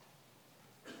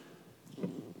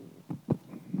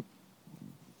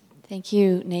Thank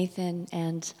you, Nathan,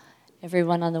 and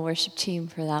everyone on the worship team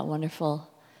for that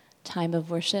wonderful time of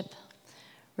worship.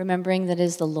 Remembering that it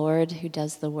is the Lord who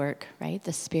does the work, right?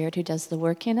 The Spirit who does the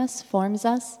work in us, forms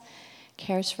us,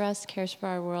 cares for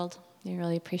our world. We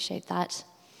really appreciate that.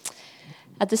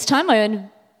 At this time, I want to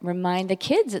remind the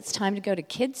kids it's time to go to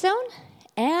Kids Zone,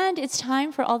 and it's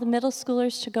time for all the middle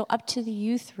schoolers to go up to the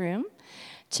youth room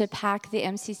to pack the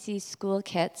MCC school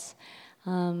kits.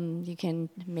 You can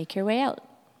make your way out.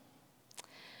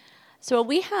 So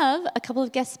we have a couple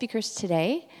of guest speakers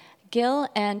today, Gil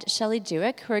and Shelley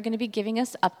Dewick, who are going to be giving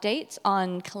us updates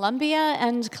on Colombia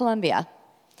and Colombia.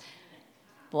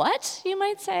 What, you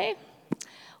might say?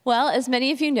 Well, as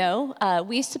many of you know,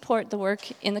 we support the work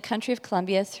in the country of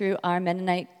Colombia through our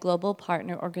Mennonite Global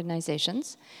Partner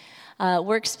Organizations.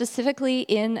 Work specifically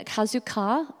in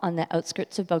Cazuca, on the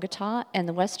outskirts of Bogota, and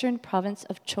the western province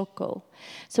of Choco.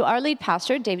 So our lead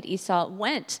pastor, David Esau,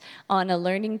 went on a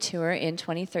learning tour in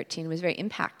 2013, was very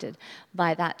impacted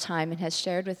by that time, and has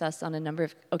shared with us on a number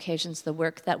of occasions the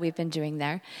work that we've been doing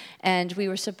there. And we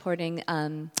were supporting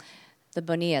the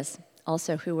Bonillas,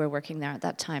 also, who were working there at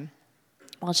that time.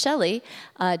 Well, Shelley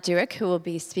Dewick, who will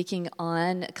be speaking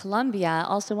on Colombia,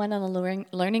 also went on a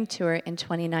learning tour in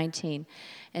 2019.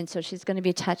 And so she's going to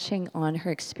be touching on her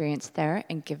experience there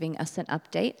and giving us an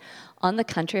update on the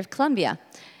country of Colombia.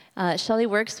 Shelley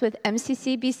works with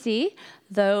MCC-BC,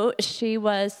 though she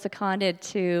was seconded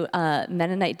to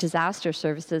Mennonite Disaster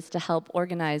Services to help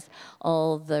organize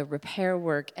all the repair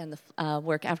work and the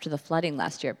work after the flooding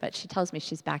last year. But she tells me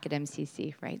she's back at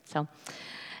MCC, right?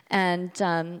 And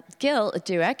Gil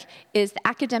Dewick is the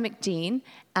academic dean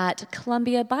at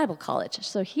Columbia Bible College.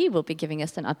 So he will be giving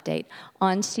us an update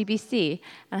on CBC.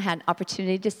 And I had an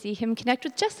opportunity to see him connect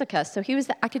with Jessica. So he was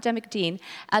the academic dean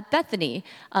at Bethany,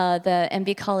 the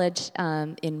MB College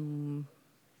in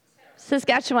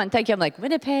Saskatchewan. Thank you. I'm like,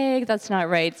 Winnipeg, that's not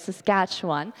right,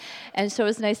 Saskatchewan. And so it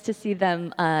was nice to see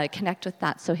them connect with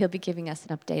that. So he'll be giving us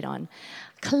an update on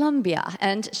Colombia.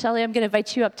 And Shelley, I'm going to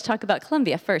invite you up to talk about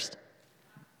Colombia first.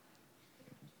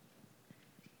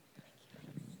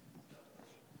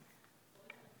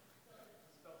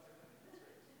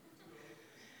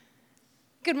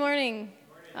 Good morning.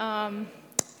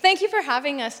 Thank you for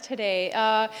having us today.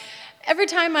 Every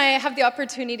time I have the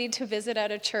opportunity to visit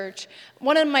at a church,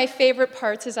 one of my favorite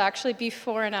parts is actually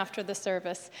before and after the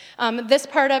service. This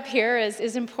part up here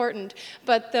is important,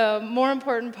 but the more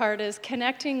important part is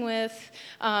connecting with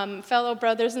fellow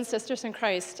brothers and sisters in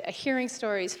Christ, hearing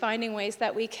stories, finding ways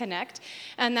that we connect,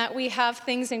 and that we have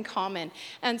things in common.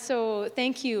 And so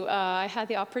thank you. I had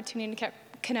the opportunity to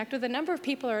connect with a number of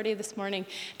people already this morning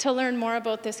to learn more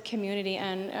about this community,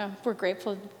 and we're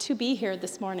grateful to be here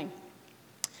this morning.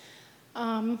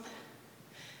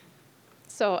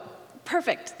 So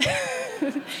perfect.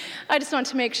 I just want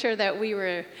to make sure that we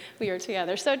were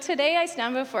together. So today I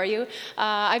stand before you.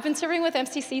 I've been serving with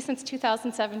MCC since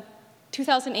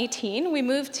 2018. We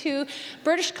moved to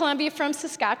British Columbia from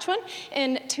Saskatchewan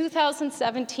in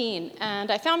 2017,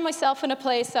 and I found myself in a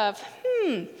place of,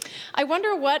 I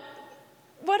wonder what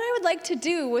I would like to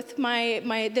do with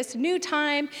this new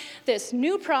time, this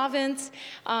new province.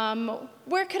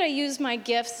 Where could I use my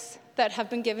gifts that have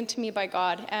been given to me by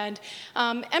God? And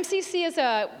MCC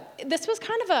this was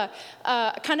kind of a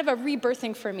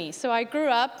rebirthing for me. So I grew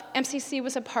up, MCC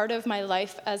was a part of my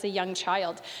life as a young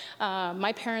child.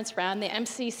 My parents ran the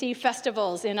MCC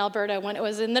festivals in Alberta when it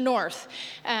was in the north.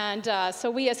 And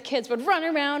so we as kids would run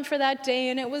around for that day,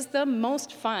 and it was the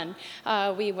most fun.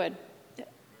 We would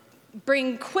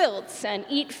bring quilts and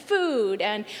eat food,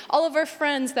 and all of our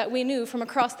friends that we knew from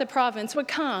across the province would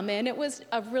come, and it was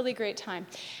a really great time.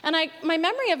 And my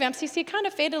memory of MCC kind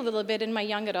of faded a little bit in my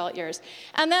young adult years.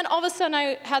 And then all of a sudden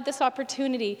I had this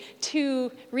opportunity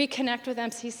to reconnect with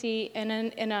MCC in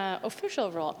an official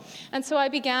role. And so I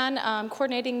began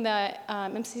coordinating the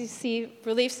MCC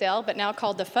Relief Sale, but now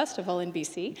called the Festival in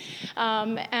BC.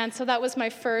 And so that was my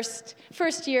first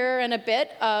year and a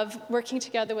bit of working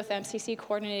together with MCC,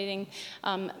 coordinating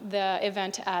the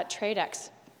event at TradeX.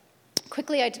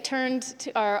 Quickly,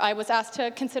 I was asked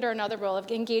to consider another role of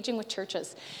engaging with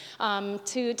churches,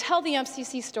 to tell the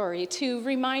MCC story, to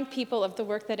remind people of the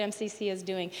work that MCC is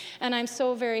doing. And I'm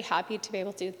so very happy to be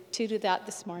able to do that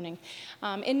this morning.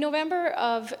 In November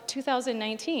of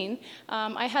 2019,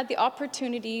 I had the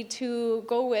opportunity to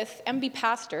go with MB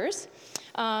pastors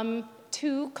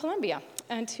to Colombia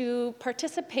and to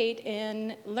participate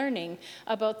in learning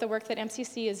about the work that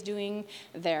MCC is doing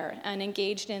there and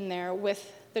engaged in there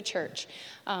with the church.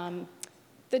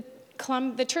 The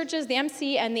the churches, the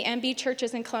MC and the MB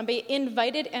churches in Columbia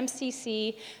invited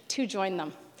MCC to join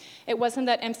them. It wasn't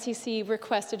that MCC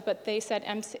requested, but they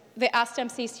asked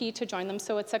MCC to join them.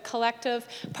 So it's a collective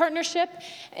partnership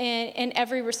in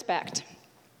every respect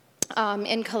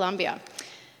in Columbia.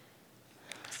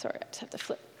 Sorry, I just have to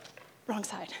flip. Wrong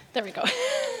side. There we go.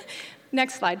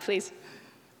 Next slide, please.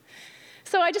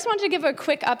 So I just wanted to give a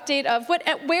quick update of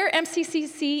where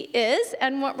MCCC is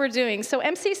and what we're doing. So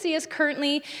MCC is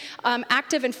currently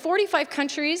active in 45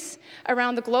 countries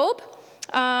around the globe.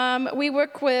 We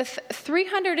work with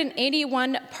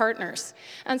 381 partners.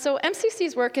 And so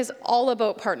MCC's work is all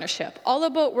about partnership, all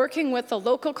about working with the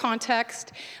local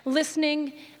context,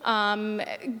 listening,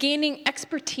 gaining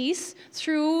expertise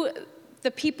through the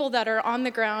people that are on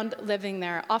the ground living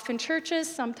there, often churches,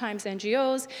 sometimes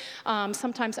NGOs,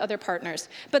 sometimes other partners.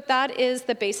 But that is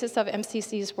the basis of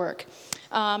MCC's work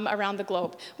around the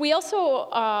globe. We also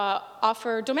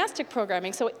offer domestic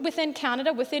programming. So within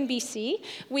Canada, within BC,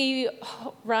 we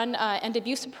run an end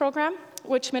abuse program,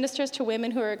 which ministers to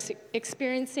women who are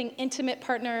experiencing intimate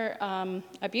partner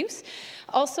abuse.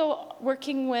 Also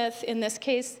working with, in this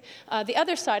case, the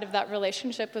other side of that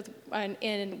relationship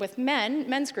with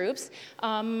men's groups,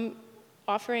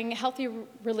 offering healthy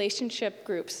relationship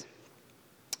groups.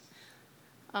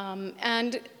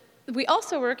 And we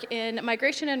also work in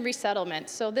migration and resettlement.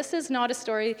 So this is not a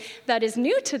story that is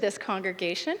new to this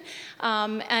congregation,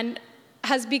 and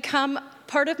has become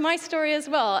part of my story as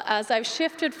well, as I've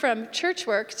shifted from church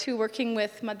work to working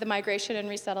with the Migration and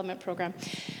Resettlement Program.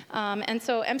 And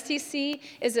so MCC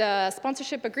is a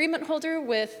sponsorship agreement holder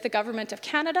with the Government of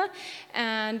Canada,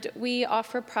 and we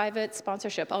offer private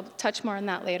sponsorship. I'll touch more on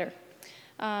that later.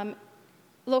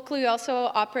 Locally, we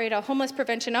also operate a homeless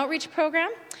prevention outreach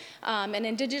program, an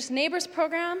Indigenous Neighbors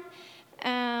program,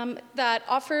 that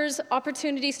offers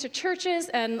opportunities to churches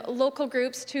and local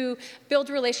groups to build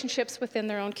relationships within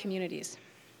their own communities.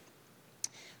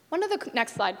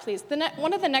 Next slide, please.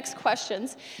 One of the next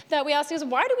questions that we ask is,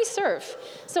 why do we serve?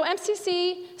 So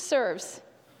MCC serves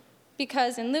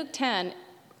because in Luke 10,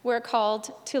 we're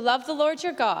called to love the Lord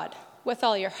your God with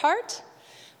all your heart,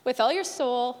 with all your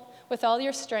soul, with all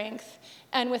your strength,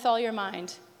 and with all your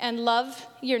mind, and love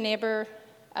your neighbor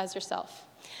as yourself.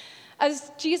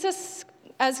 As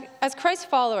Christ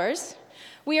followers,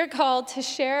 we are called to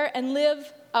share and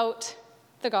live out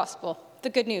the gospel, the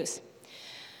good news.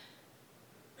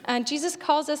 And Jesus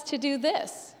calls us to do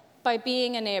this by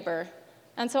being a neighbor.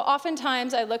 And so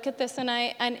oftentimes I look at this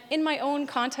and in my own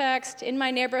context, in my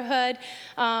neighborhood,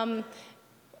 when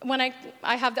I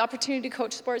have the opportunity to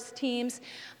coach sports teams,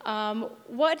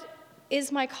 what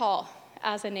is my call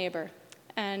as a neighbor?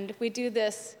 And we do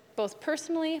this both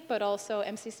personally, but also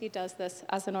MCC does this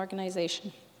as an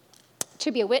organization.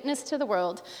 To be a witness to the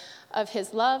world of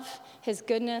his love, his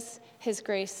goodness, his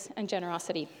grace, and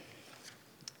generosity.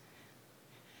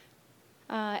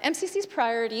 MCC's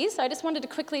priorities, I just wanted to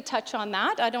quickly touch on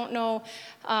that. I don't know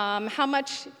how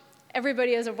much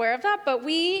everybody is aware of that, but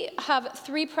we have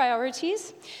 3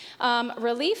 priorities: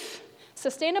 relief,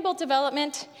 sustainable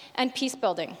development, and peace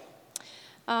building.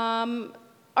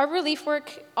 Our relief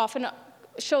work often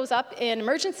shows up in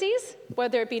emergencies,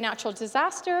 whether it be natural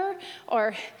disaster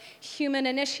or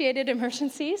human-initiated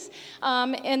emergencies,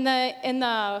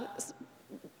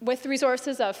 with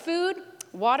resources of food,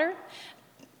 water,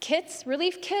 kits,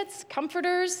 relief kits,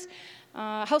 comforters,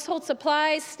 household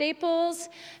supplies, staples,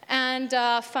 and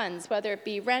funds, whether it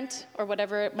be rent or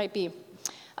whatever it might be.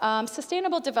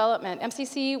 Sustainable development.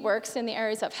 MCC works in the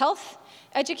areas of health,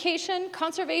 education,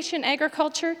 conservation,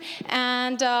 agriculture,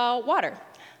 and water.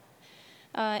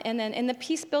 And then in the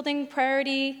peace building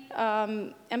priority,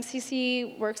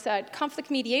 MCC works at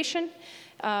conflict mediation.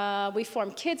 We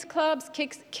form kids clubs,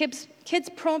 kids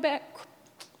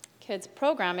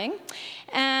programming,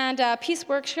 and peace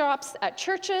workshops at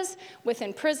churches,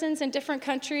 within prisons in different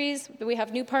countries. We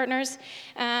have new partners,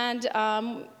 and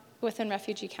within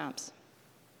refugee camps.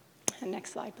 And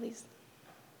next slide, please.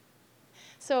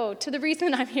 So, to the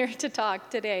reason I'm here to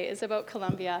talk today is about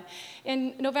Colombia.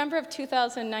 In November of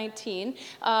 2019,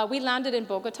 we landed in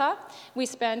Bogota. We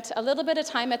spent a little bit of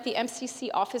time at the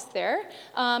MCC office there,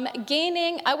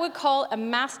 gaining, I would call, a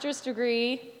master's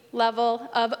degree level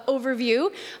of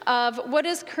overview of what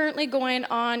is currently going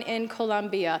on in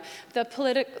Colombia, the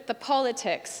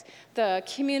politics, the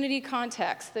community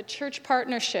context, the church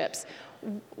partnerships,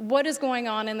 what is going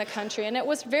on in the country. And it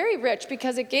was very rich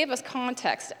because it gave us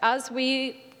context as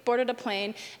we boarded a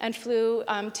plane and flew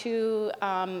to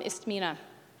Isthmina,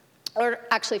 or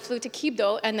actually flew to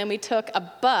Quibdó, and then we took a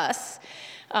bus.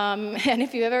 And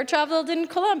if you've ever traveled in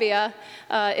Colombia,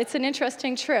 it's an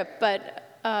interesting trip, but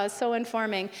so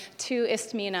informing, to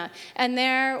Isthmina. And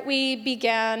there we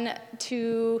began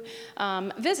to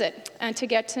visit and to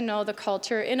get to know the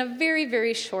culture in a very,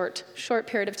 very short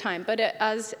period of time. But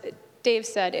as Dave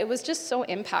said, it was just so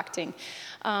impacting.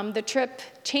 The trip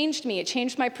changed me. It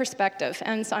changed my perspective.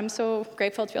 And so I'm so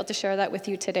grateful to be able to share that with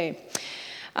you today.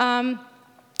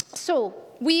 So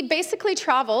we basically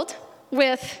traveled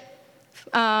with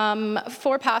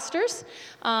 4 pastors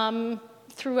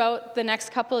throughout the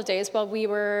next couple of days while we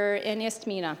were in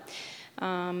Isthmina.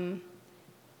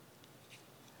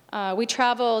 We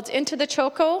traveled into the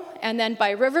Choco and then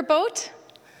by riverboat,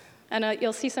 and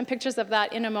you'll see some pictures of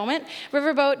that in a moment,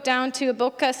 riverboat down to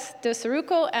Bocas de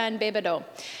Saruco and Bebado.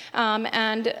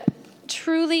 And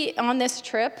truly on this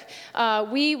trip,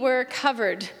 we were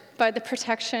covered by the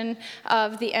protection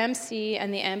of the MC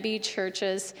and the MB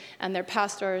churches and their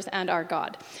pastors and our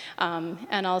God.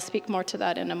 And I'll speak more to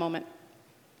that in a moment.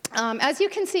 As you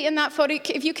can see in that photo,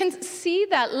 if you can see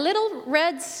that little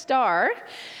red star,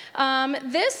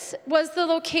 this was the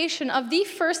location of the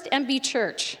first MB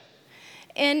church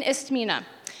in Isthmina.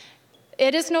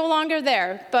 It is no longer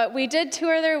there, but we did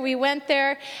tour there, we went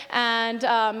there,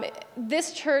 and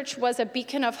this church was a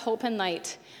beacon of hope and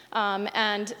light,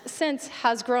 and since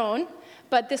has grown,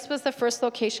 but this was the first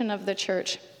location of the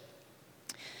church.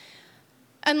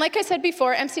 And like I said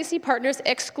before, MCC partners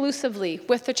exclusively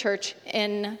with the church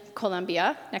in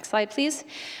Colombia. Next slide, please.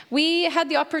 We had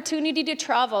the opportunity to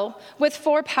travel with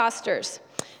 4 pastors.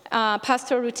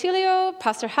 Pastor Rutilio,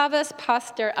 Pastor Havas,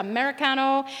 Pastor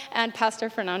Americano, and Pastor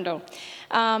Fernando.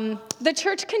 The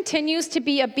church continues to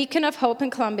be a beacon of hope in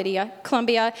Colombia.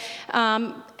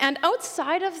 And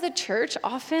outside of the church,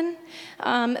 often,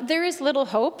 there is little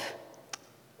hope,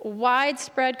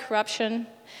 widespread corruption,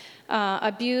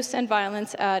 abuse, and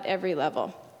violence at every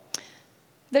level.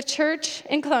 The church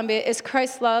in Colombia is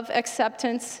Christ's love,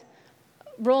 acceptance,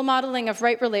 role modeling of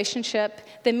right relationship,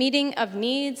 the meeting of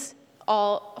needs,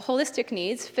 all holistic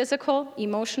needs, physical,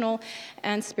 emotional,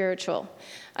 and spiritual.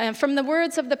 And from the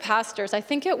words of the pastors, I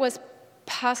think it was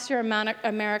Pastor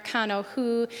Americano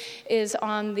who is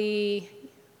on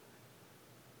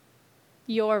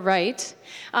your right.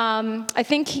 I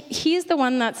think he's the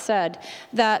one that said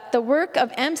that the work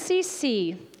of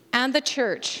MCC and the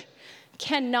church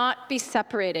cannot be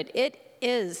separated. It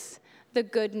is the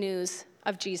good news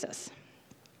of Jesus.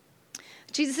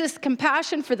 Jesus'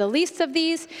 compassion for the least of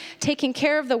these, taking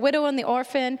care of the widow and the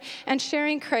orphan, and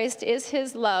sharing Christ is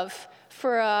his love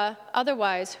for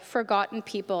otherwise forgotten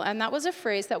people. And that was a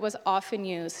phrase that was often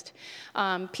used.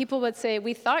 People would say,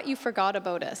 "We thought you forgot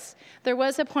about us." There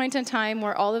was a point in time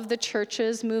where all of the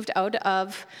churches moved out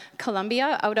of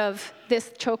Colombia, out of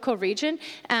this Choco region,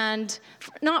 and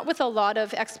not with a lot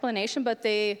of explanation, but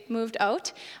they moved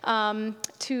out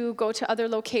to go to other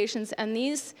locations. And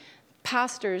these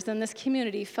pastors in this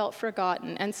community felt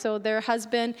forgotten. And so there has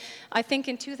been, I think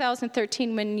in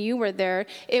 2013 when you were there,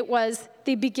 it was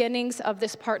the beginnings of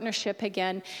this partnership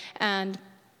again. And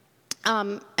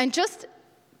just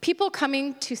people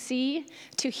coming to see,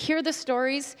 to hear the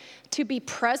stories, to be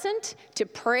present, to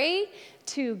pray,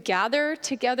 to gather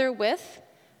together with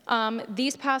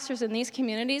these pastors in these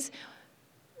communities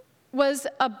was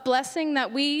a blessing that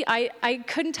I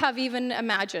couldn't have even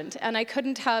imagined, and I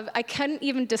couldn't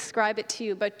even describe it to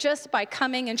you, but just by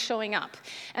coming and showing up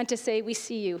and to say, "We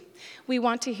see you. We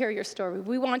want to hear your story.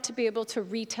 We want to be able to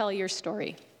retell your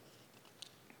story."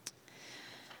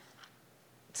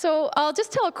 So I'll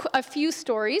just tell a few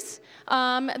stories.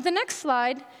 The next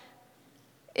slide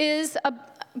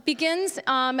begins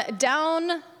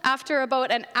down after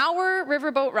about an hour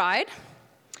riverboat ride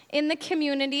in the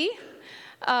community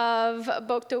of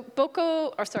Boca de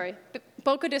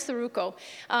Saruco.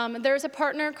 There's a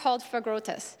partner called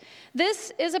Fagrotes.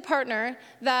 This is a partner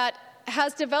that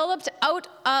has developed out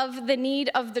of the need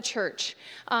of the church.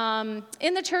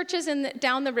 In the churches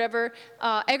down the river,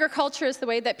 agriculture is the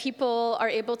way that people are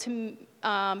able to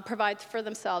provide for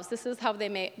themselves. This is how they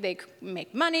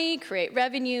make money, create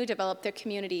revenue, develop their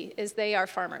community, is they are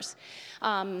farmers.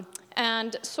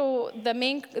 And so the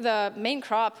main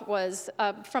crop was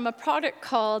from a product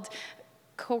called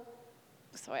coca,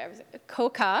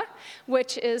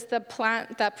 which is the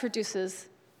plant that produces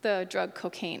the drug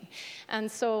cocaine.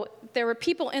 And so there were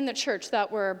people in the church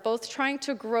that were both trying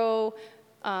to grow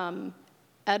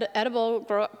edible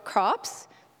crops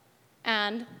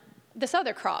and this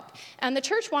other crop. And the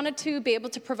church wanted to be able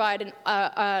to provide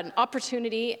an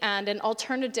opportunity and an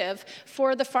alternative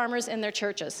for the farmers in their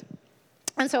churches.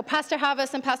 And so Pastor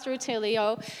Havas and Pastor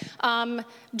Rutilio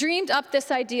dreamed up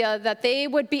this idea that they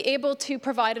would be able to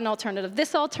provide an alternative.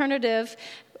 This alternative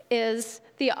is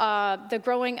the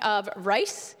growing of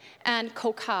rice and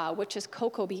coca, which is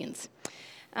cocoa beans.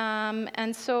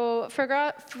 And so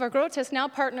Fagrotas now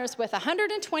partners with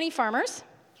 120 farmers.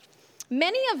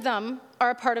 Many of them are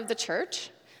a part of the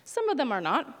church. Some of them are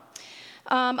not.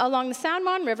 Along the San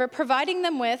Juan River, providing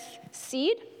them with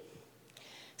seed,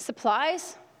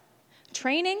 supplies,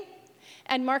 training,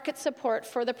 and market support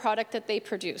for the product that they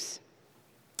produce.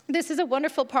 This is a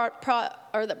wonderful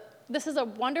this is a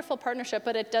wonderful partnership,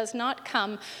 but it does not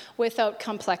come without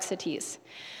complexities.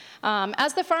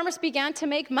 As the farmers began to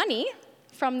make money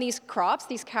from these crops,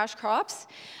 these cash crops,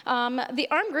 the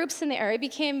armed groups in the area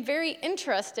became very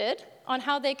interested on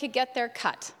how they could get their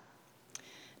cut.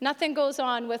 Nothing goes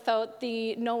on without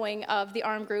the knowing of the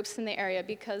armed groups in the area,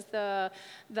 because the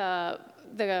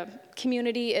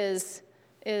community is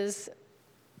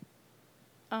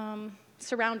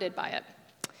surrounded by it.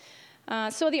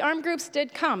 So the armed groups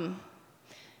did come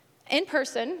in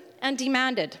person and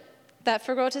demanded that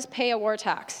Fagrotas pay a war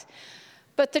tax.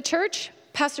 But the church,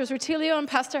 Pastors Rutilio and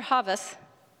Pastor Havas,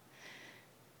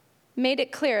 made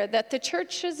it clear that the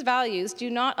church's values do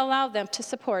not allow them to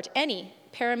support any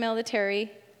paramilitary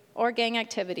or gang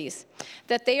activities,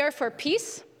 that they are for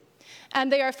peace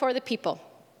and they are for the people.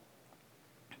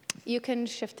 You can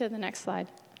shift to the next slide.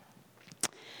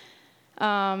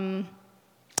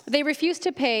 They refused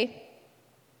to pay.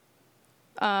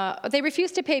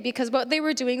 Because what they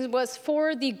were doing was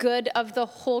for the good of the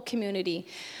whole community.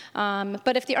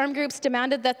 But if the armed groups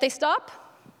demanded that they stop,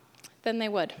 then they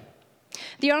would.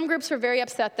 The armed groups were very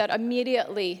upset that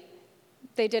immediately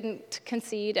they didn't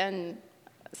concede and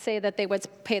say that they would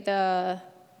pay the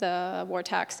war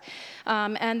tax.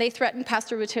 And they threatened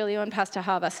Pastor Rutilio and Pastor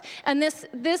Havas. And this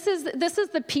is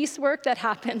the peace work that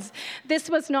happens. This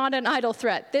was not an idle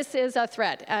threat. This is a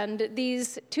threat. And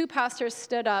these two pastors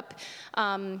stood up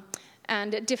and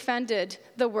defended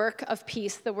the work of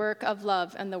peace, the work of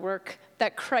love, and the work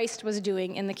that Christ was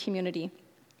doing in the community.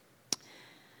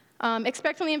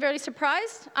 Expectantly and very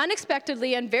surprised,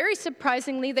 unexpectedly and very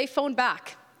surprisingly, they phoned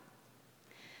back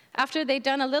after they'd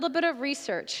done a little bit of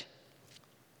research,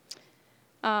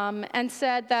 and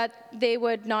said that they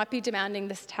would not be demanding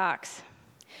this tax.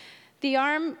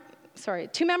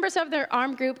 Two members of their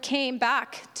armed group came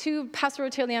back to Pastor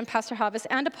Rutilio and Pastor Havas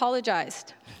and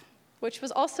apologized, which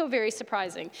was also very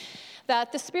surprising,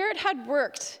 that the Spirit had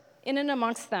worked in and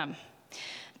amongst them,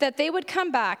 that they would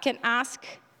come back and ask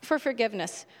for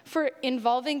forgiveness for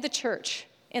involving the church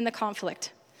in the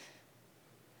conflict.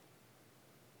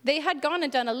 They had gone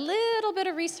and done a little bit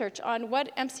of research on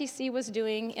what MCC was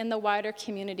doing in the wider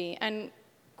community and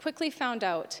quickly found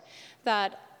out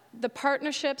that the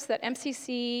partnerships that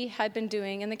MCC had been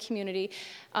doing in the community,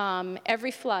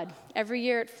 every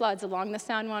year it floods along the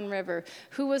San Juan River,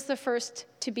 who was the first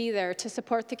to be there to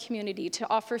support the community, to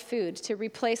offer food, to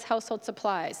replace household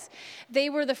supplies. They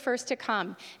were the first to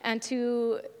come and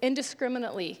to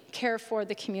indiscriminately care for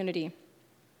the community,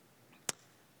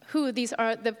 who these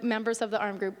are the members of the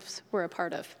armed groups were a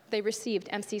part of. They received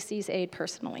MCC's aid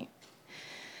personally.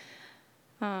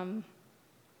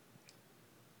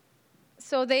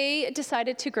 So they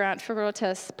decided to grant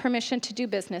Fagrotas permission to do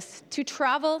business, to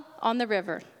travel on the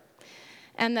river,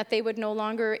 and that they would no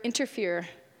longer interfere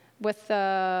with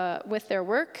their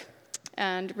work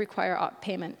and require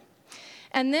payment.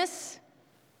 And this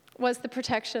was the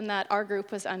protection that our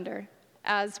group was under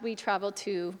as we traveled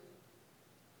to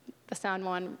the San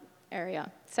Juan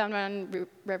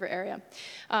River area.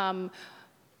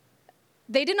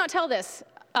 They did not tell us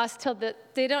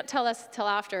till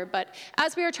after, but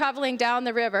as we were traveling down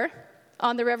the river,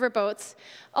 on the river boats,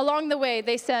 along the way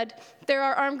they said, there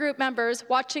are armed group members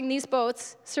watching these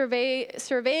boats,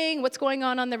 surveying what's going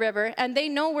on the river, and they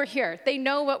know we're here. They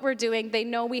know what we're doing. They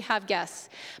know we have guests.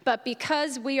 But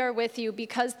because we are with you,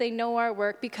 because they know our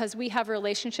work, because we have a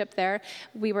relationship there,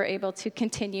 we were able to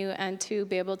continue and to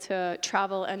be able to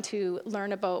travel and to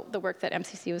learn about the work that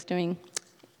MCC was doing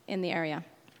in the area.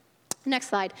 Next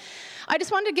slide. I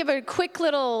just wanted to give a quick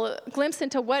little glimpse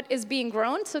into what is being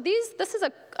grown. So this is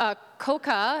a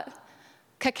cacao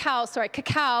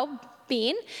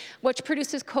bean, which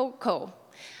produces cocoa.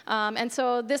 And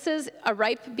so this is a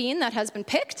ripe bean that has been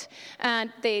picked,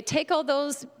 and they take all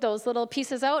those little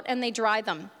pieces out and they dry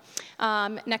them.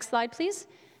 Next slide, please.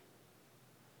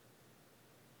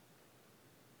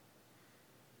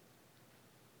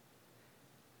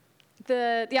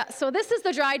 So this is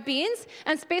the dried beans,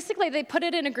 and basically they put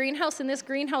it in a greenhouse, and this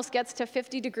greenhouse gets to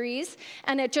 50 degrees,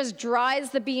 and it just dries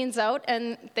the beans out,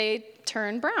 and they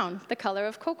turn brown, the color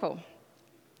of cocoa.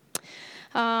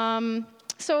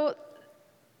 So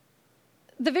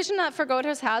the vision that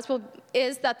Fagrotas has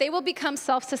is that they will become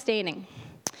self-sustaining.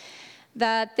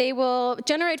 that they will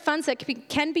generate funds that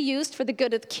can be used for the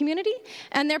good of the community,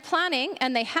 and they're planning,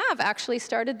 and they have actually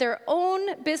started their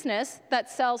own business that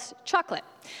sells chocolate.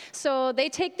 So they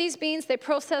take these beans, they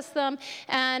process them,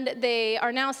 and they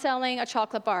are now selling a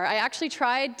chocolate bar. I actually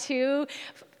tried to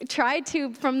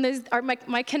from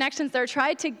my connections there,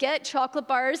 tried to get chocolate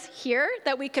bars here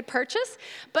that we could purchase,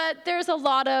 but there's a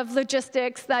lot of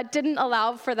logistics that didn't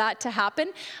allow for that to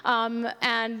happen,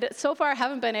 and so far I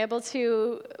haven't been able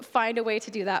to find a way to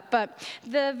do that. But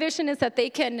the vision is that they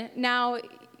can now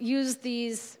use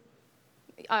the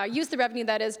revenue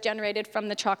that is generated from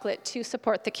the chocolate to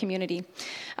support the community.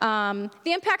 The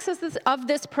impacts of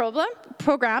this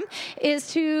program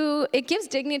is it gives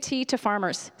dignity to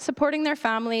farmers, supporting their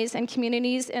families and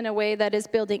communities in a way that is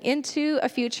building into a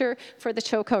future for the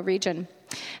Choco region.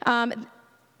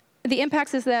 The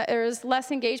impacts is that there's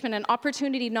less engagement and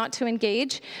opportunity not to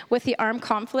engage with the armed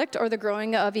conflict or the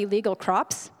growing of illegal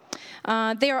crops.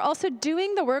 They are also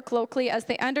doing the work locally as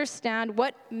they understand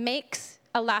what makes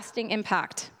a lasting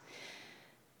impact.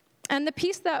 And the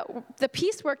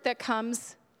peace work that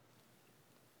comes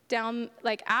down,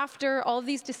 like after all of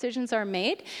these decisions are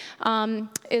made,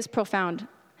 is profound.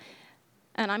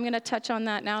 And I'm going to touch on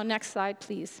that now. Next slide,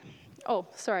 please. Oh,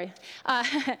 sorry.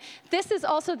 This is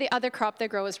also the other crop they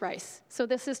grow is rice. So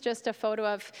this is just a photo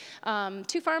of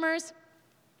two farmers,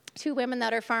 two women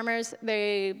that are farmers.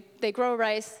 They grow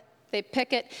rice. They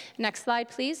pick it, next slide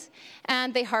please,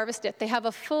 and they harvest it. They have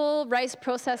a full rice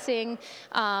processing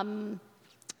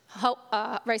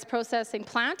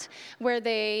plant where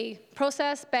they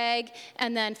process, bag,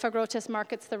 and then Fagrotas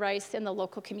markets the rice in the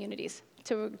local communities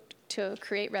to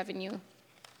create revenue.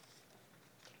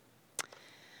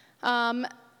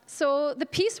 So the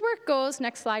peace work goes,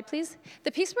 next slide please.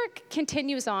 The peace work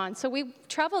continues on. So we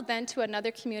traveled then to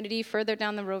another community further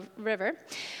down the river.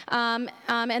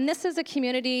 And this is a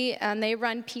community and they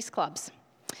run peace clubs.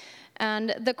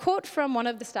 And the quote from one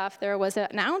of the staff there was,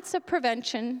 "An ounce of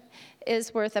prevention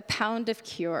is worth a pound of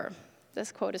cure."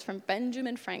 This quote is from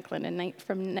Benjamin Franklin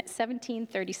from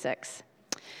 1736.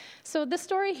 So the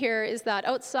story here is that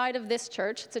outside of this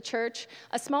church, it's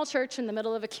a small church in the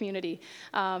middle of a community.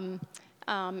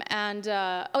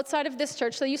 Outside of this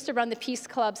church, they used to run the peace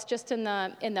clubs just in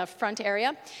the front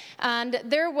area, and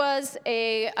there was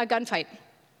a gunfight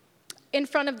in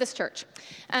front of this church,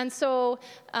 and so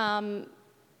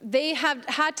they have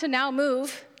had to now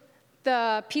move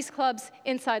the peace clubs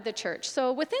inside the church.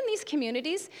 So within these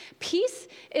communities, peace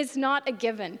is not a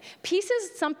given. Peace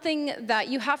is something that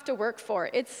you have to work for.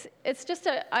 It's just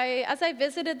as I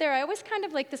visited there, I always kind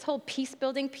of like this whole peace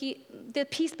building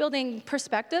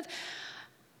perspective.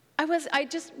 I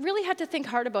just really had to think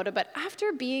hard about it, but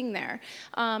after being there,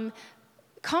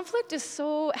 conflict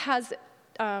has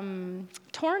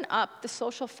torn up the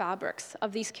social fabrics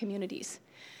of these communities.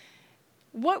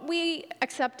 What we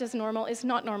accept as normal is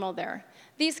not normal there.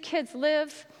 These kids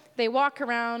live, they walk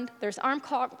around, there's armed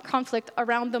conflict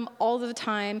around them all the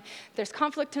time, there's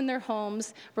conflict in their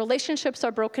homes, relationships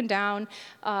are broken down,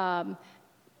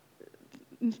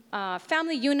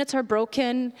 family units are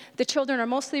broken, the children are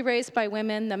mostly raised by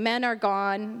women, the men are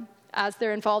gone as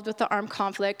they're involved with the armed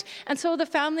conflict, and so the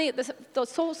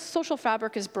social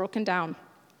fabric is broken down.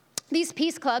 These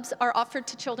peace clubs are offered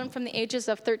to children from the ages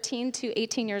of 13 to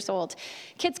 18 years old.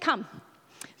 Kids come.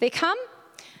 They come,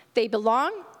 they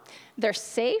belong, they're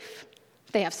safe,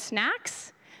 they have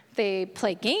snacks, they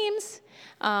play games,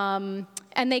 and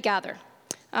they gather.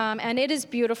 And it is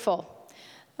beautiful.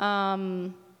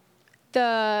 The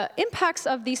impacts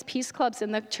of these peace clubs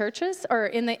in the churches or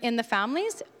in the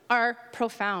families are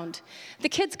profound. The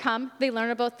kids come, they learn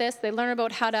about this, they learn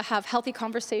about how to have healthy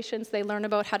conversations, they learn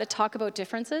about how to talk about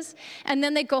differences, and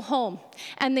then they go home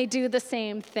and they do the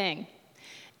same thing.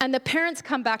 And the parents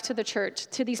come back to the church,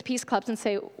 to these peace clubs, and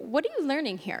say, "What are you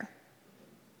learning here?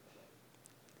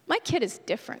 My kid is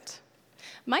different.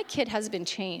 My kid has been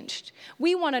changed.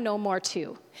 We want to know more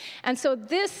too." And so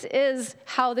this is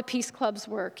how the peace clubs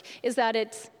work, is that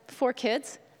it's for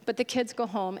kids, but the kids go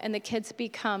home and the kids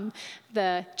become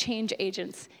the change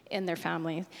agents in their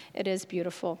family. It is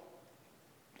beautiful.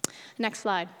 Next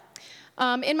slide.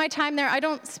 In my time there, I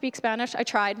don't speak Spanish. I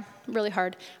tried really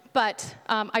hard, but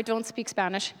I don't speak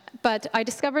Spanish. But I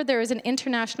discovered there is an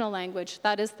international language.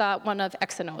 That is that one of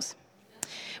X and O's.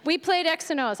 We played X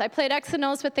and O's. I played X and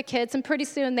O's with the kids, and pretty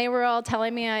soon they were all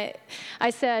telling me, I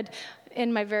said,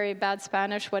 in my very bad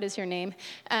Spanish, "What is your name?"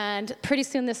 And pretty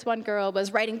soon this one girl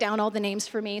was writing down all the names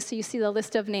for me. So you see the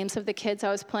list of names of the kids I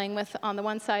was playing with on the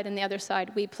one side, and the other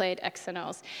side we played X and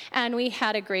O's. And we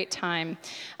had a great time.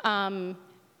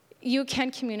 You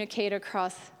can communicate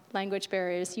across language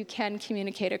barriers. You can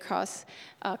communicate across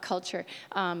culture,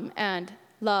 and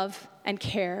love and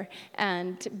care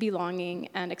and belonging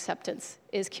and acceptance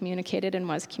is communicated and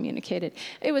was communicated.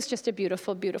 It was just a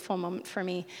beautiful, beautiful moment for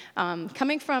me.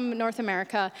 Coming from North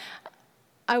America,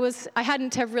 I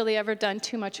hadn't have really ever done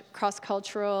too much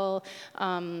cross-cultural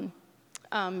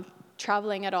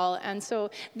traveling at all. And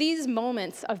so these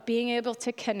moments of being able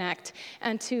to connect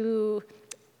and to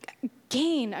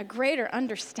gain a greater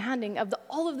understanding of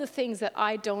all of the things that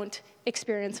I don't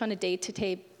experience on a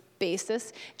day-to-day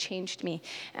basis changed me,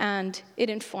 and it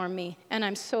informed me. And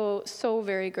I'm so, so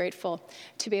very grateful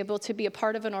to be able to be a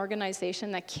part of an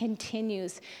organization that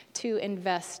continues to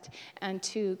invest and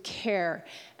to care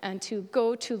and to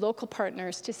go to local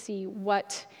partners to see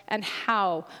what and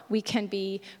how we can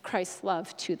be Christ's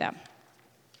love to them.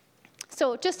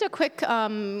 So just a quick,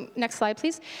 next slide,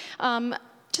 please.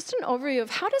 Just an overview of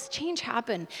how does change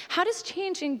happen? How does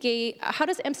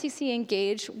MCC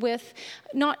engage with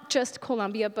not just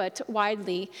Columbia, but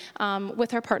widely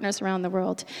with our partners around the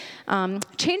world?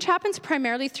 Change happens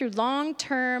primarily through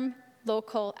long-term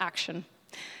local action.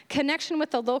 Connection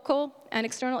with the local and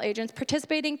external agents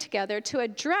participating together to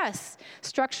address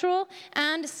structural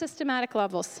and systematic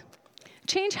levels.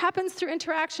 Change happens through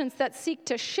interactions that seek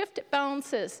to shift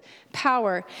balances,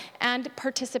 power, and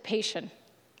participation.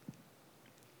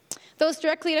 Those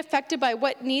directly affected by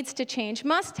what needs to change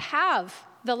must have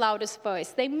the loudest voice.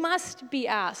 They must be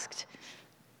asked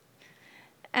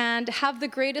and have the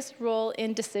greatest role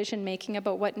in decision-making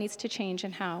about what needs to change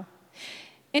and how.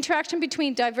 Interaction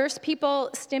between diverse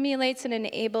people stimulates and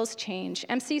enables change.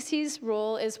 MCC's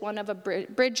role is one of a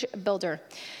bridge builder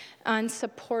and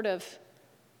supportive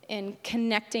in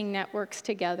connecting networks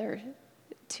together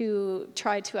to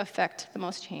try to affect the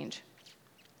most change.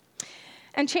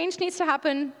 And change needs to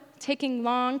happen taking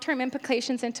long-term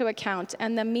implications into account,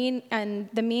 and the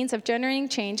means of generating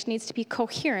change needs to be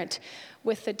coherent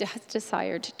with the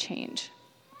desired change.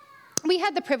 We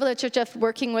had the privilege of just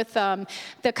working with the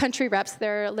country reps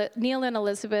there, Neil and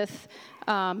Elizabeth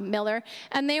Miller,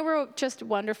 and they were just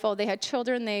wonderful. They had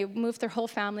children, they moved their whole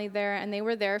family there, and they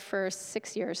were there for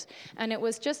 6 years. And it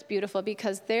was just beautiful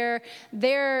because their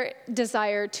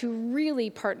desire to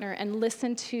really partner and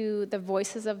listen to the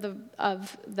voices of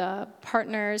the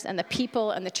partners and the people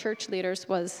and the church leaders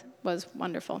was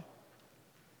wonderful.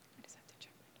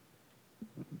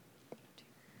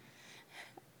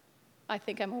 I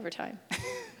think I'm over time.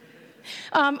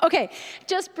 Okay,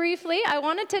 just briefly, I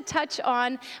wanted to touch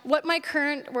on what my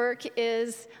current work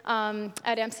is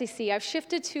at MCC. I've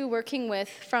shifted to working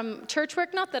from church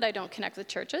work, not that I don't connect with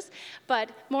churches,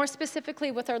 but more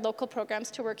specifically with our local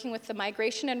programs to working with the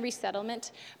Migration and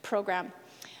Resettlement Program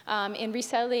in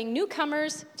resettling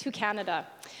newcomers to Canada.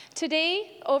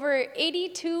 Today, over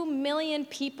 82 million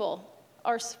people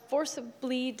are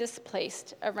forcibly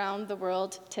displaced around the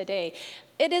world today.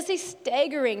 It is a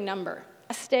staggering number,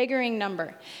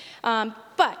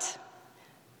 but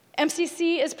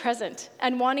MCC is present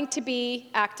and wanting to be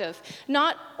active,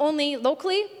 not only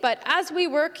locally, but as we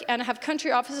work and have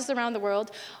country offices around the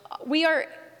world, we are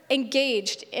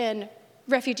engaged in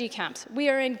refugee camps. We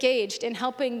are engaged in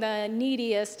helping the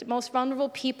neediest, most vulnerable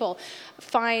people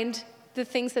find the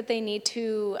things that they need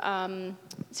to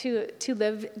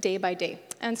live day by day.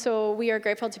 And so we are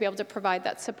grateful to be able to provide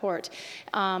that support.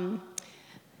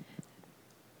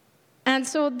 And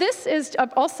so this is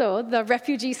also, the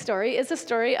refugee story is a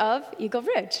story of Eagle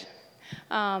Ridge.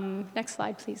 Next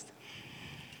slide, please.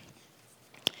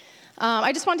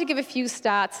 I just want to give a few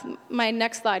stats. My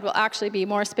next slide will actually be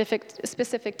more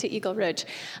specific to Eagle Ridge.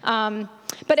 But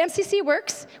MCC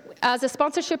works as a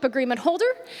sponsorship agreement holder.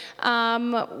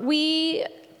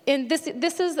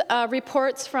 This is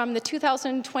reports from the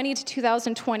 2020 to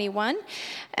 2021.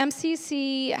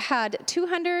 MCC had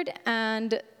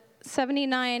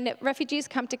 279 refugees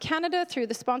come to Canada through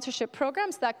the sponsorship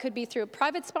programs. That could be through a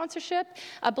private sponsorship,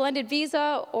 a blended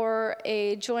visa, or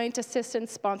a joint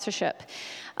assistance sponsorship.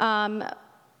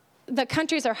 The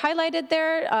countries are highlighted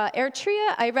there.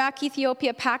 Eritrea, Iraq,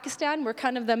 Ethiopia, Pakistan were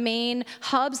kind of the main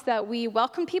hubs that we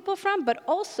welcome people from, but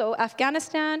also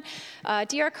Afghanistan,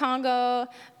 DR Congo,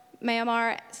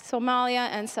 Myanmar, Somalia,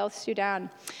 and South Sudan.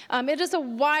 It is a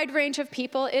wide range of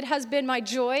people. It has been my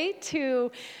joy to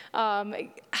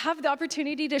have the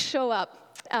opportunity to show up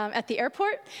at the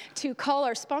airport, to call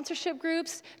our sponsorship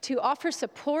groups, to offer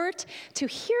support, to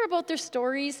hear about their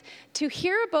stories, to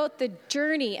hear about the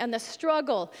journey and the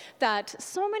struggle that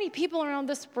so many people around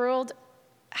this world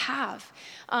have.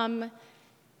 In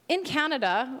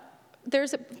Canada,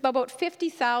 there's about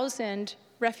 50,000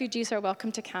 refugees are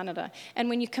welcome to Canada. And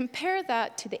when you compare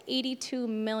that to the 82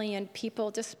 million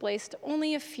people displaced,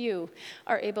 only a few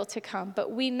are able to come.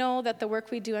 But we know that the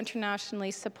work we do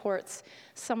internationally supports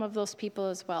some of those people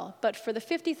as well. But for the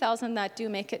 50,000 that do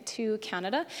make it to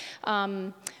Canada,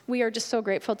 we are just so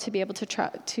grateful to be able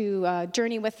to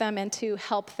journey with them and to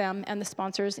help them and the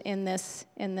sponsors in their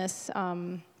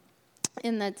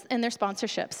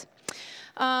sponsorships.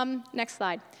 Next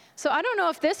slide. So I don't know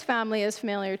if this family is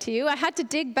familiar to you. I had to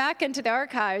dig back into the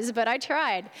archives, but I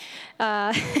tried.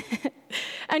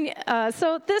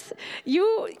 So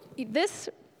this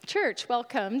church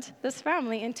welcomed this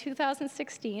family in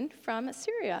 2016 from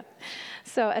Syria.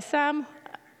 So Assam,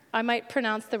 I might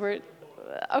pronounce the word.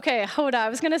 Okay, Hoda. I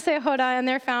was going to say Hoda and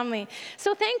their family.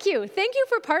 So thank you. Thank you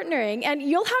for partnering. And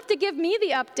you'll have to give me the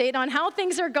update on how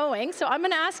things are going. So I'm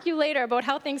going to ask you later about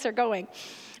how things are going.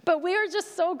 But we are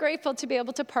just so grateful to be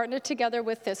able to partner together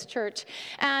with this church.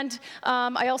 And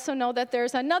I also know that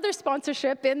there's another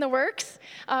sponsorship in the works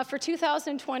for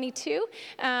 2022.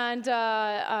 And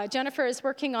Jennifer is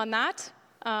working on that.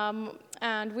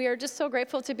 And we are just so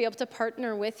grateful to be able to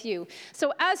partner with you.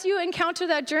 So as you encounter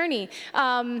that journey,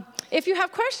 if you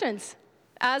have questions,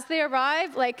 as they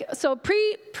arrive,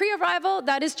 pre-arrival,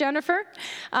 that is Jennifer.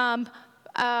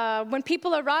 When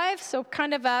people arrive, so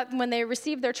kind of when they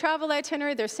receive their travel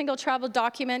itinerary, their single travel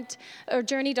document or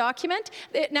journey document,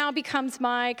 it now becomes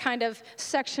my kind of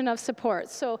section of support.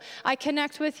 So I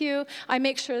connect with you, I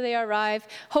make sure they arrive.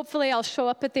 Hopefully I'll show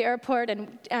up at the airport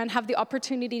and have the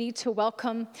opportunity to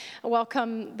welcome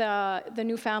the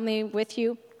new family with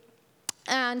you.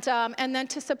 And then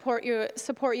to support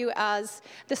you as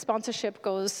the sponsorship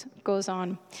goes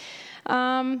on.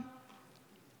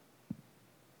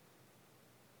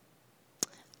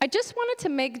 I just wanted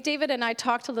to David and I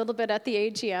talked a little bit at the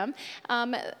AGM.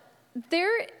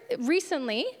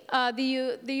 Recently,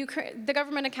 the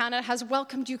government of Canada has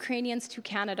welcomed Ukrainians to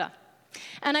Canada.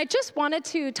 And I just wanted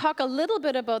to talk a little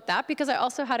bit about that because I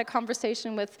also had a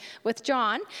conversation with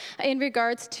John in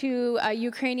regards to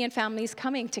Ukrainian families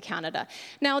coming to Canada.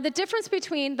 Now, the difference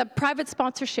between the private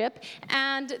sponsorship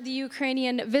and the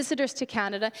Ukrainian visitors to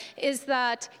Canada is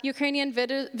that Ukrainian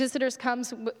visitors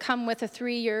come with a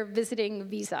 3-year visiting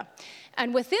visa.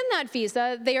 And within that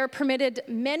visa, they are permitted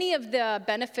many of the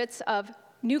benefits of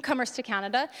newcomers to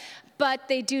Canada, but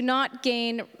they do not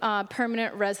gain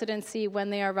permanent residency when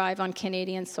they arrive on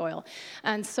Canadian soil.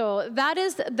 And so that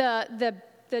is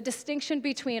the distinction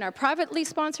between our privately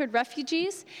sponsored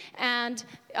refugees and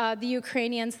the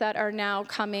Ukrainians that are now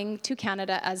coming to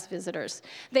Canada as visitors.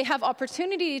 They have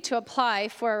opportunity to apply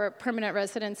for permanent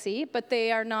residency, but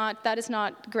that is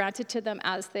not granted to them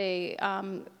as they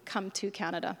come to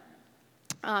Canada.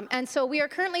 And so we are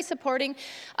currently supporting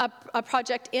a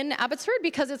project in Abbotsford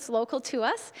because it's local to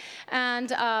us.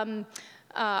 And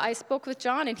I spoke with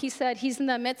John, and he said he's in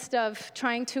the midst of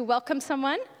trying to welcome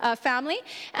someone, a family.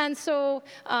 And so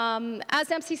as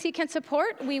MCC can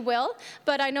support, we will.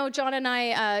 But I know John and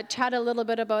I chat a little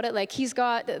bit about it. Like, he's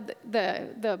got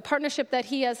the partnership that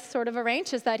he has sort of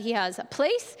arranged is that he has a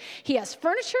place, he has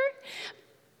furniture,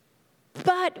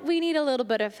 but we need a little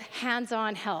bit of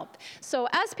hands-on help. So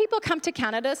as people come to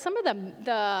Canada, some of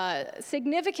the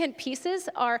significant pieces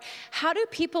are, how do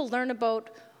people learn about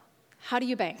how do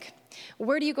you bank?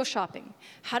 Where do you go shopping?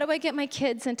 How do I get my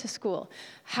kids into school?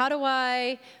 How do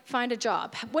I find a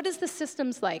job? What is the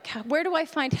systems like? Where do I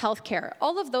find healthcare?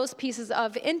 All of those pieces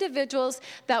of individuals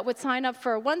that would sign up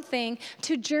for one thing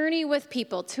to journey with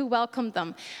people, to welcome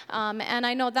them. And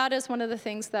I know that is one of the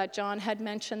things that John had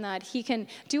mentioned, that he can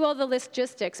do all the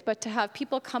logistics, but to have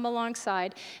people come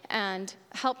alongside and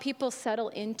help people settle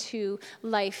into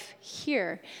life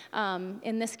here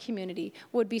in this community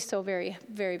would be so very,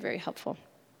 very, very helpful.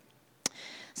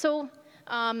 So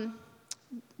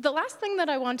the last thing that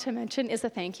I want to mention is a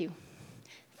thank you.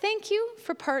 Thank you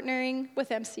for partnering with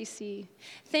MCC.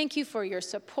 Thank you for your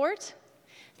support.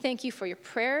 Thank you for your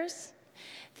prayers.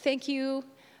 Thank you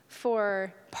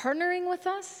for partnering with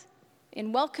us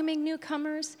in welcoming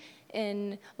newcomers,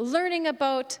 in learning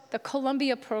about the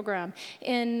Columbia program,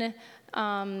 in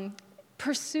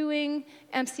pursuing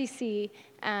MCC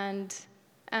and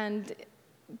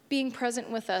being present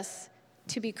with us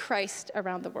to be Christ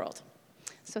around the world.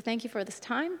 So thank you for this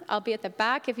time. I'll be at the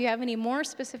back if you have any more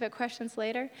specific questions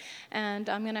later, and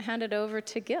I'm going to hand it over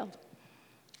to Gil.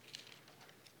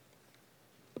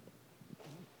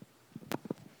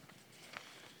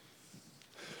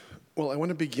 Well, I want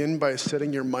to begin by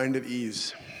setting your mind at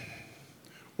ease.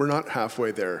 We're not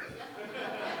halfway there.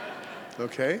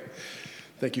 Okay?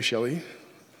 Thank you, Shelley.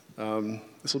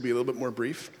 This will be a little bit more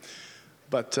brief.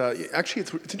 But actually,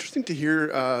 it's interesting to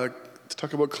hear to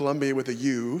talk about Columbia with a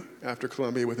U after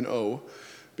Columbia with an O,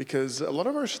 because a lot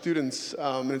of our students,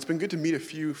 and it's been good to meet a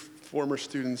few former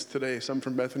students today, some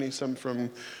from Bethany, some from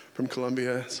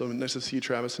Columbia, so nice to see you,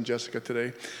 Travis and Jessica,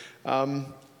 today.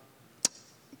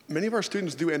 Many of our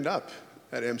students do end up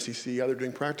at MCC, either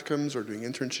doing practicums or doing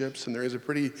internships, and there is a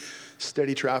pretty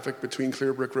steady traffic between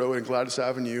Clearbrook Road and Gladys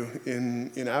Avenue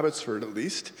in Abbotsford, at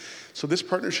least. So this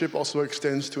partnership also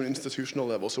extends to an institutional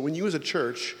level. So when you as a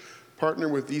church partner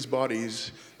with these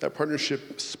bodies, that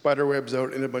partnership spiderwebs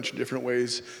out in a bunch of different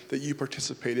ways that you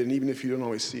participate in, even if you don't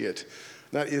always see it.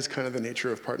 That is kind of the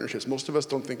nature of partnerships. Most of us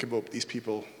don't think about these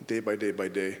people day by day by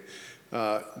day,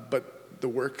 but the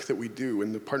work that we do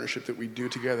and the partnership that we do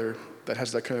together, that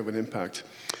has that kind of an impact.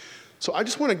 So I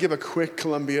just want to give a quick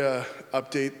Columbia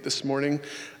update this morning.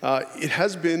 It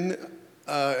has been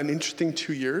an interesting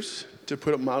 2 years, to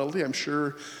put it mildly. I'm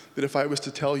sure that if I was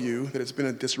to tell you that it's been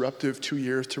a disruptive 2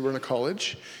 years to run a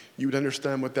college, you would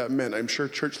understand what that meant. I'm sure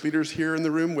church leaders here in the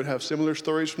room would have similar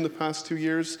stories from the past 2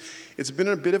 years. It's been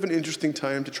a bit of an interesting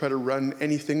time to try to run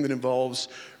anything that involves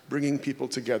bringing people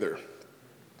together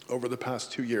over the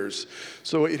past 2 years.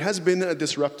 So it has been a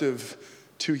disruptive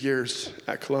 2 years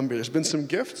at Columbia. There's been some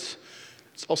gifts.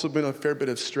 It's also been a fair bit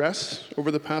of stress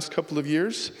over the past couple of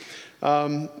years.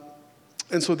 And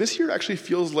so this year actually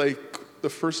feels like the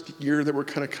first year that we're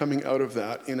kind of coming out of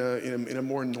that in a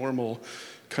more normal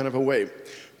kind of a way.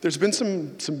 There's been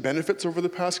some benefits over the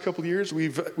past couple of years.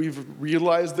 We've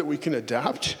realized that we can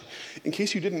adapt. In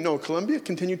case you didn't know, Columbia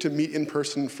continued to meet in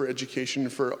person for education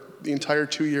for the entire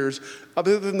 2 years,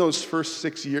 other than those first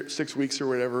 6 weeks or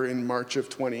whatever in March of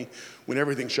 20, when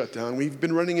everything shut down. We've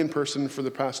been running in person for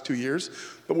the past 2 years,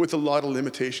 but with a lot of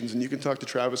limitations. And you can talk to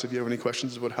Travis if you have any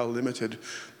questions about how limited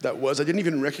that was. I didn't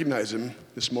even recognize him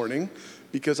this morning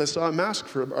because I saw a mask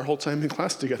for our whole time in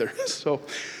class together. So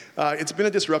it's been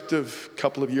a disruptive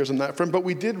couple of years on that front, but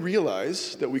we did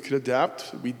realize that we could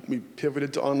adapt. We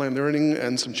pivoted to online learning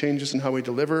and some changes in how we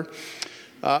deliver.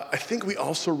 I think we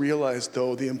also realized,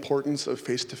 though, the importance of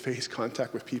face-to-face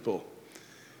contact with people.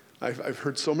 I've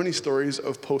heard so many stories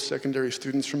of post-secondary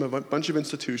students from a bunch of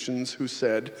institutions who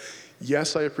said,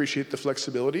 yes, I appreciate the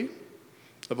flexibility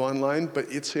of online, but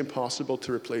it's impossible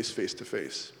to replace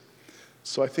face-to-face.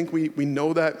 So I think we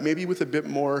know that maybe with a bit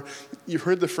more. You've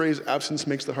heard the phrase, absence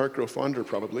makes the heart grow fonder,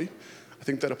 probably. I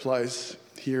think that applies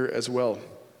here as well.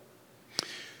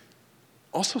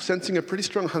 Also sensing a pretty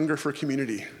strong hunger for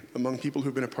community among people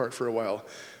who've been apart for a while.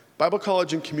 Bible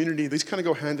college and community, these kind of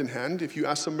go hand in hand. If you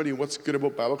ask somebody what's good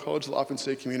about Bible college, they'll often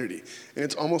say community. And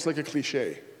it's almost like a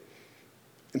cliche.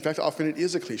 In fact, often it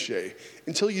is a cliche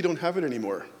until you don't have it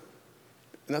anymore.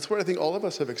 And that's what I think all of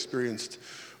us have experienced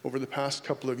over the past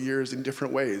couple of years in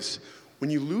different ways. When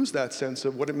you lose that sense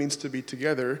of what it means to be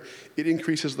together, it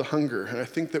increases the hunger. And I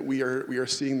think that we are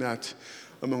seeing that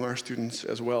among our students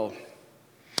as well.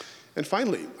 And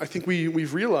finally, I think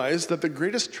we've realized that the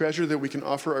greatest treasure that we can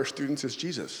offer our students is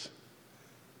Jesus.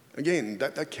 Again,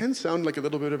 that can sound like a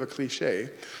little bit of a cliche,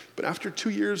 but after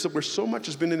 2 years where so much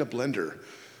has been in a blender,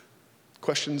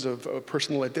 questions of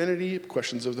personal identity,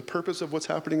 questions of the purpose of what's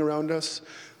happening around us,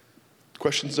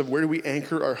 questions of where do we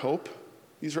anchor our hope,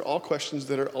 these are all questions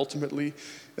that are ultimately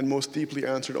and most deeply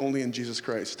answered only in Jesus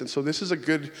Christ. And so this is a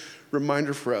good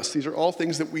reminder for us. These are all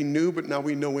things that we knew, but now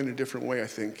we know in a different way, I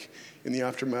think, in the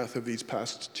aftermath of these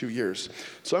past 2 years.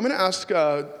 So I'm going to ask,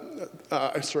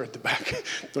 sorry, at the back,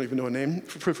 don't even know a name,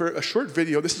 for a short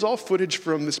video. This is all footage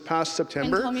from this past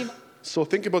September. So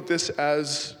think about this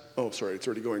as, oh, sorry, it's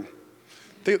already going.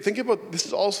 Think about, this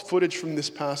is all footage from this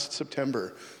past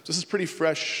September. So this is pretty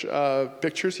fresh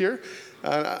pictures here.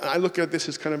 I look at this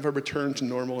as kind of a return to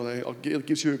normal, and it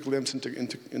gives you a glimpse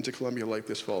into Columbia life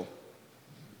this fall.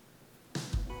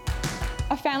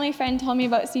 A family friend told me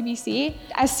about CBC.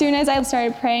 As soon as I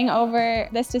started praying over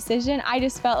this decision, I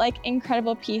just felt like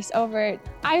incredible peace over it.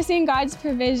 I've seen God's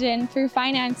provision through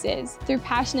finances, through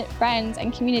passionate friends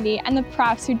and community, and the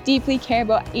profs who deeply care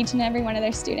about each and every one of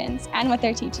their students and what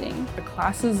they're teaching. The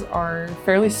classes are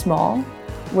fairly small,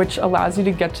 which allows you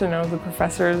to get to know the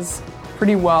professors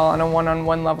pretty well on a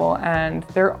one-on-one level, and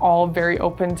they're all very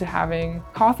open to having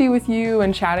coffee with you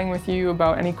and chatting with you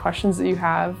about any questions that you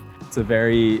have. It's a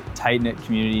very tight-knit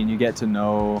community, and you get to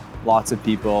know lots of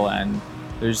people, and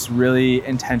there's really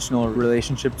intentional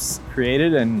relationships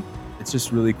created, and it's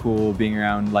just really cool being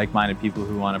around like-minded people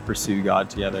who want to pursue God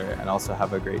together and also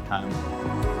have a great time.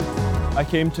 I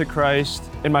came to Christ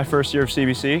in my first year of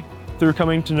CBC. Through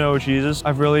coming to know Jesus,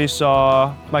 I've really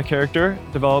saw my character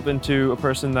develop into a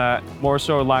person that more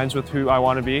so aligns with who I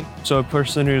want to be. So a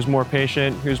person who's more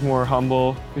patient, who's more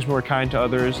humble, who's more kind to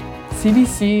others.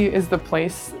 CBC is the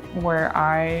place where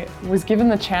I was given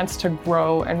the chance to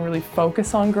grow and really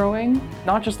focus on growing,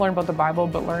 not just learn about the Bible,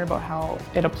 but learn about how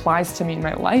it applies to me in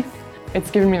my life. It's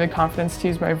given me the confidence to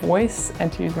use my voice,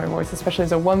 and to use my voice especially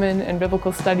as a woman in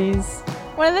biblical studies.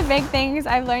 One of the big things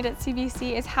I've learned at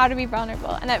CBC is how to be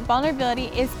vulnerable, and that vulnerability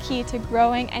is key to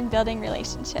growing and building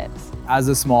relationships. As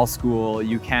a small school,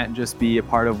 you can't just be a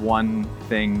part of one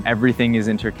thing. Everything is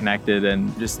interconnected,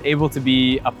 and just able to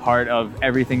be a part of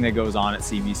everything that goes on at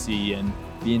CBC and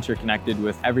be interconnected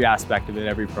with every aspect of it,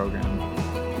 every program.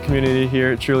 The community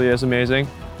here truly is amazing.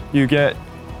 You get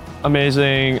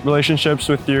amazing relationships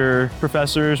with your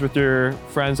professors, with your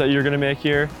friends that you're going to make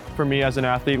here. For me as an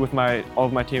athlete, with all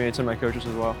of my teammates and my coaches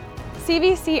as well.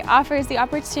 CBC offers the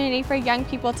opportunity for young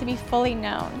people to be fully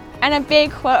known. And a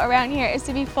big quote around here is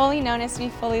to be fully known is to be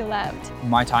fully loved.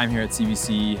 My time here at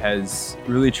CBC has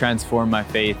really transformed my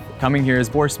faith. Coming here has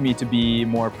forced me to be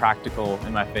more practical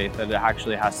in my faith, that it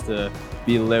actually has to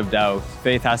be lived out.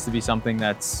 Faith has to be something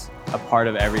that's a part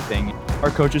of everything. Our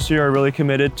coaches here are really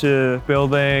committed to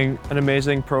building an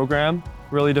amazing program,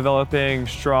 really developing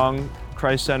strong,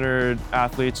 Christ-centered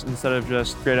athletes instead of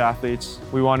just great athletes.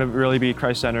 We want to really be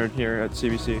Christ-centered here at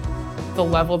CBC. The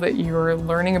level that you're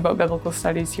learning about biblical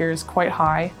studies here is quite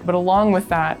high, but along with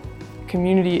that,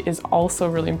 community is also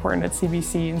really important at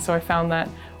CBC. And so I found that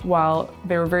while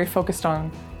they were very focused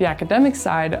on the academic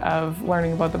side of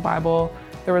learning about the Bible,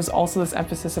 there was also this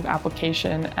emphasis of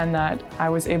application, and that I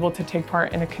was able to take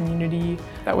part in a community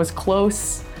that was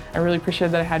close. I really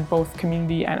appreciated that I had both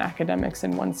community and academics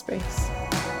in one space.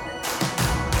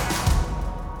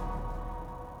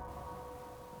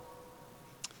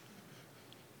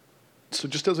 So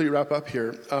just as we wrap up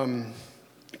here,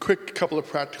 quick couple of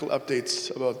practical updates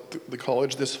about the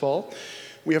college this fall.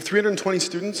 We have 320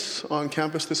 students on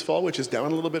campus this fall, which is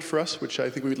down a little bit for us, which I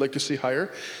think we would like to see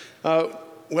higher.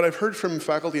 What I've heard from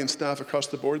faculty and staff across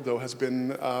the board, though, has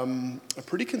been a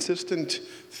pretty consistent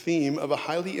theme of a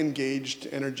highly engaged,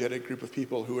 energetic group of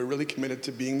people who are really committed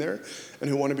to being there and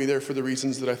who want to be there for the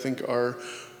reasons that I think are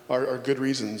good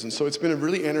reasons. And so it's been a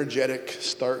really energetic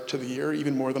start to the year,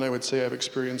 even more than I would say I've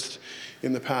experienced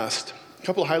in the past. A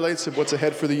couple of highlights of what's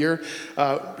ahead for the year.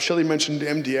 Shelley mentioned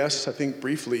MDS, I think,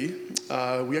 briefly.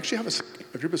 We actually have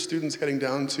a group of students heading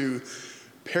down to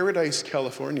Paradise,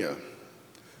 California.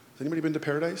 Has anybody been to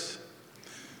Paradise?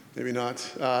 Maybe not.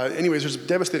 Anyways, there's a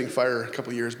devastating fire a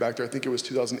couple of years back there. I think it was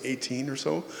 2018 or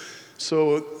so.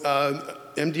 So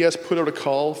MDS put out a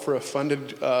call for a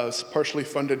funded, partially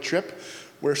funded trip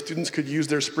where students could use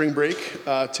their spring break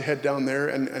to head down there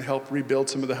and help rebuild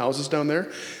some of the houses down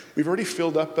there. We've already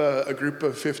filled up a group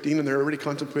of 15, and they're already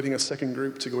contemplating a second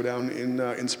group to go down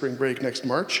in spring break next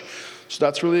March. So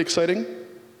that's really exciting.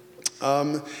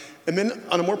 And then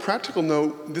on a more practical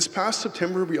note, this past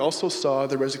September, we also saw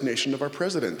the resignation of our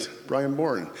president, Brian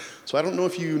Bourne. So I don't know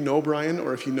if you know Brian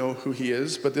or if you know who he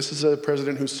is, but this is a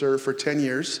president who served for 10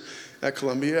 years at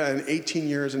Columbia and 18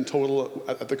 years in total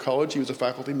at the college. He was a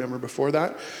faculty member before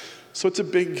that. So it's a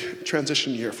big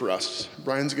transition year for us.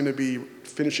 Brian's going to be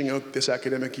finishing out this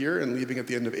academic year and leaving at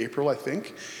the end of April, I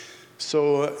think.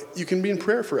 So you can be in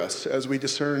prayer for us as we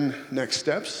discern next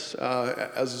steps,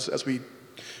 as we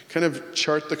kind of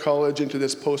chart the college into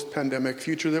this post-pandemic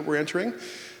future that we're entering.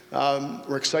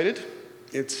 We're excited.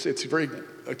 It's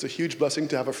a huge blessing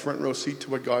to have a front row seat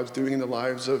to what God's doing in the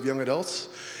lives of young adults,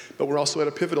 but we're also at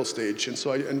a pivotal stage. And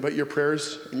so I invite your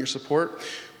prayers and your support.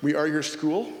 We are your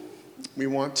school. We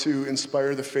want to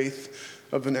inspire the faith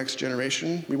of the next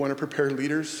generation. We want to prepare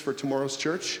leaders for tomorrow's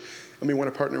church, and we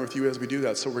want to partner with you as we do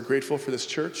that. So we're grateful for this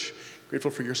church,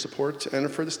 grateful for your support, and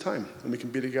for this time when we can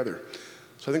be together.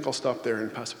 So I think I'll stop there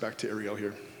and pass it back to Ariel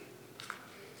here.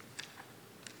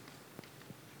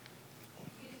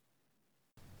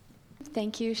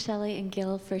 Thank you, Shelley and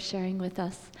Gil, for sharing with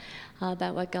us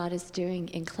about what God is doing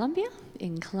in Columbia,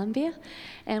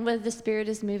 and whether the Spirit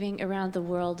is moving around the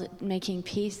world, making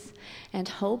peace and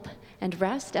hope and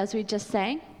rest, as we just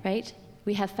sang, right?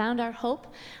 We have found our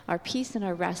hope, our peace, and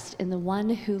our rest in the one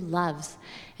who loves.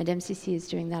 And MCC is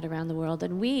doing that around the world.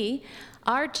 And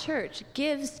our church,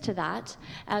 gives to that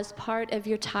as part of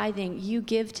your tithing. You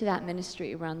give to that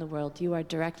ministry around the world. You are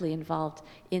directly involved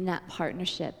in that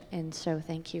partnership. And so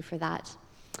thank you for that.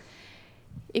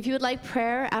 If you would like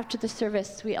prayer after the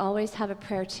service, we always have a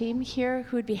prayer team here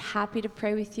who would be happy to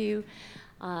pray with you.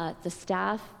 The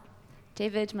staff,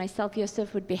 David, myself,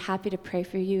 Yosef, would be happy to pray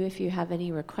for you if you have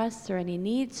any requests or any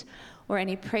needs or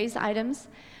any praise items.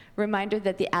 Reminder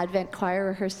that the Advent choir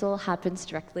rehearsal happens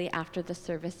directly after the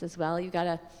service as well. You've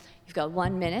got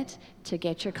 1 minute to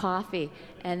get your coffee,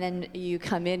 and then you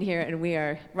come in here, and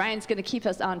Ryan's going to keep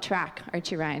us on track,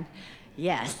 aren't you, Ryan?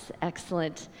 Yes,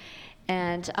 excellent.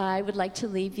 And I would like to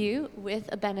leave you with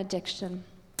a benediction.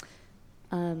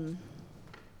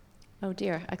 Oh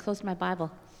dear, I closed my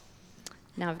Bible.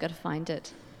 Now I've got to find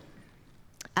it.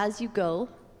 As you go,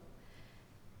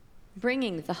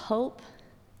 bringing the hope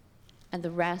and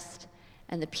the rest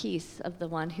and the peace of the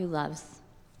one who loves.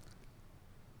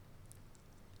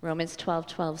 Romans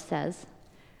 12:12 says,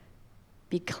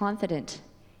 be confident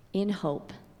in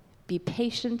hope, be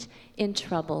patient in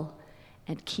trouble,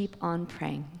 and keep on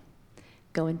praying.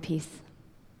 Go in peace.